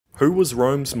Who was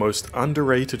Rome's most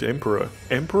underrated emperor?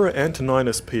 Emperor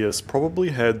Antoninus Pius probably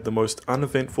had the most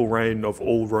uneventful reign of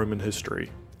all Roman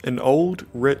history. An old,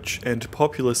 rich, and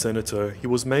popular senator, he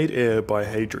was made heir by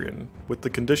Hadrian, with the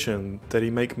condition that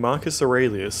he make Marcus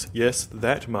Aurelius, yes,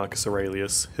 that Marcus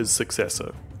Aurelius, his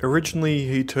successor. Originally,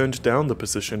 he turned down the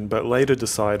position, but later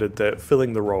decided that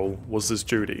filling the role was his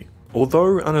duty.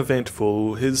 Although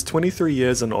uneventful, his 23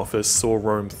 years in office saw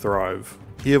Rome thrive.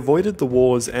 He avoided the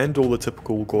wars and all the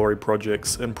typical glory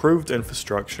projects, improved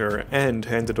infrastructure, and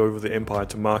handed over the empire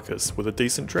to Marcus with a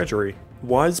decent treasury.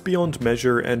 Wise beyond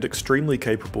measure and extremely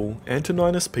capable,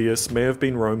 Antoninus Pius may have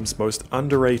been Rome's most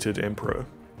underrated emperor.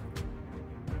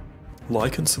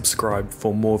 Like and subscribe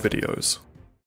for more videos.